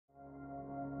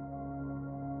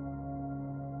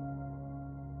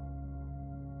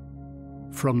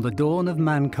From the dawn of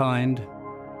mankind,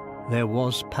 there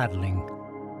was paddling.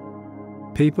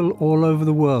 People all over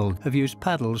the world have used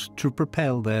paddles to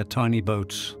propel their tiny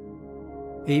boats.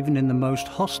 Even in the most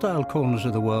hostile corners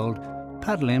of the world,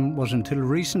 paddling was until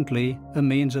recently a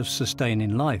means of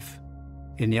sustaining life.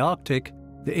 In the Arctic,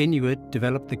 the Inuit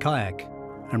developed the kayak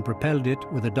and propelled it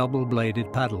with a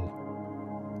double-bladed paddle.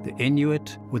 The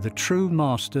Inuit were the true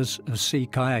masters of sea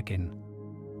kayaking.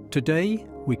 Today,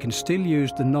 we can still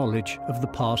use the knowledge of the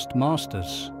past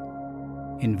masters.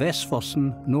 In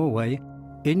Vestfossen, Norway,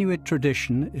 Inuit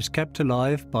tradition is kept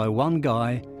alive by one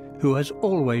guy who has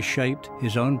always shaped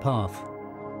his own path.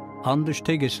 Anders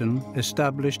Tiggersen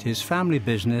established his family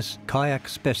business Kayak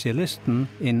Specialisten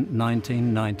in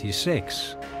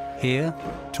 1996. Here,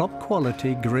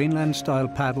 top-quality Greenland-style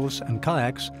paddles and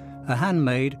kayaks are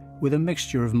handmade with a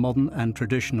mixture of modern and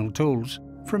traditional tools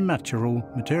from natural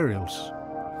materials.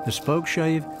 The spoke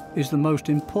shave is the most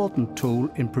important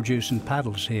tool in producing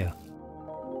paddles here.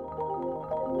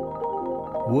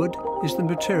 Wood is the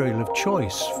material of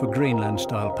choice for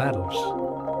Greenland-style paddles.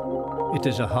 It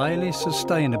is a highly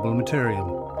sustainable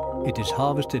material. It is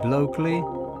harvested locally,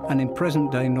 and in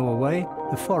present-day Norway,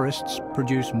 the forests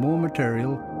produce more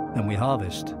material than we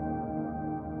harvest.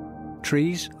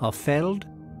 Trees are felled,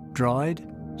 dried,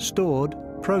 stored,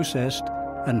 processed,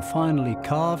 and finally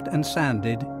carved and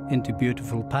sanded into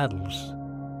beautiful paddles.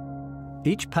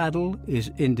 Each paddle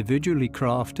is individually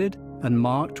crafted and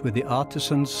marked with the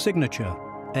artisan's signature,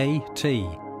 AT,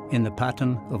 in the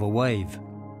pattern of a wave.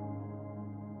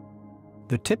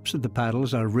 The tips of the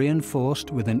paddles are reinforced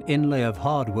with an inlay of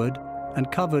hardwood and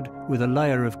covered with a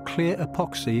layer of clear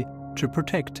epoxy to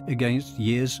protect against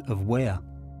years of wear.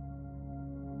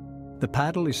 The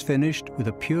paddle is finished with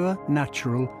a pure,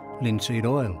 natural linseed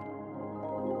oil.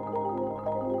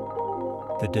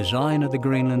 The design of the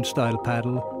Greenland-style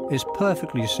paddle is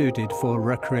perfectly suited for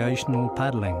recreational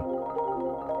paddling.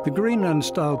 The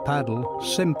Greenland-style paddle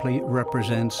simply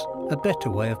represents a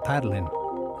better way of paddling.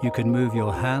 You can move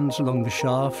your hands along the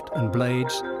shaft and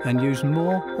blades and use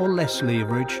more or less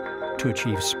leverage to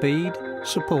achieve speed,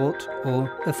 support,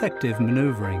 or effective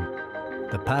maneuvering.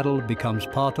 The paddle becomes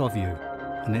part of you,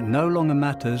 and it no longer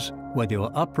matters whether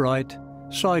you're upright,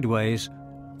 sideways,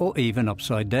 or even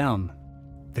upside down.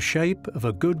 The shape of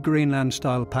a good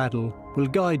Greenland-style paddle will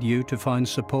guide you to find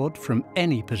support from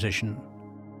any position.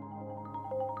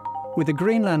 With a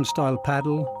Greenland-style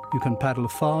paddle, you can paddle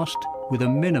fast with a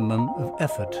minimum of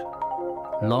effort.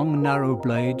 Long, narrow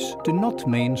blades do not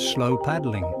mean slow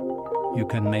paddling. You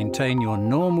can maintain your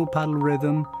normal paddle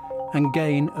rhythm and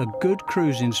gain a good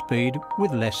cruising speed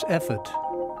with less effort.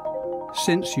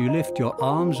 Since you lift your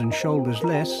arms and shoulders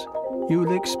less, you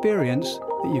will experience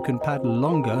that you can paddle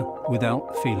longer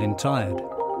without feeling tired.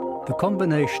 The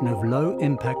combination of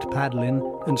low-impact paddling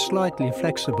and slightly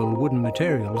flexible wooden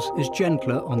materials is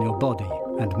gentler on your body,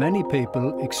 and many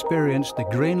people experience the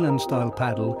Greenland-style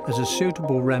paddle as a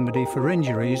suitable remedy for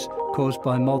injuries caused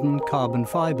by modern carbon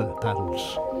fibre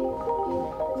paddles.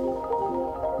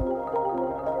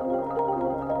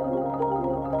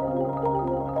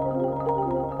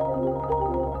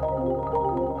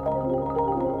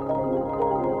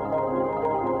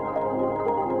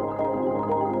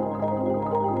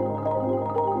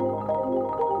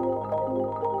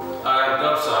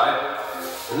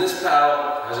 And this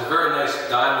paddle has a very nice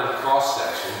diamond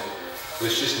cross-section,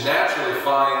 which just naturally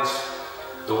finds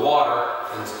the water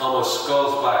and almost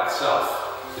sculls by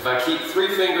itself. If I keep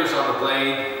 3 fingers on the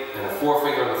blade and a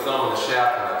forefinger on the thumb on the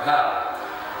shaft on the paddle,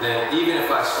 then even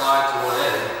if I slide to one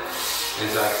end,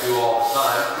 as I do all the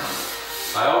time,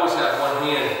 I always have one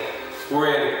hand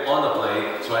oriented on the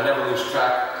blade, so I never lose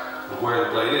track of where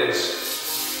the blade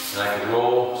is, and I can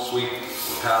roll, sweep,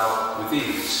 and paddle with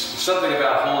ease. There's something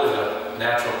about holding a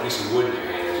natural piece of wood in your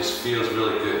hand. It just feels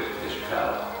really good as you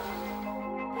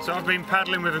paddle. So I've been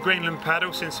paddling with a Greenland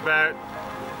paddle since about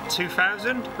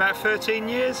 2000, about 13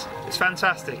 years. It's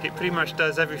fantastic. It pretty much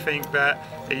does everything that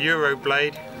a Euro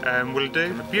blade will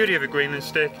do. The beauty of a Greenland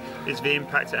stick is the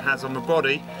impact it has on the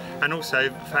body, and also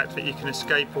the fact that you can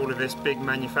escape all of this big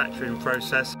manufacturing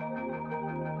process.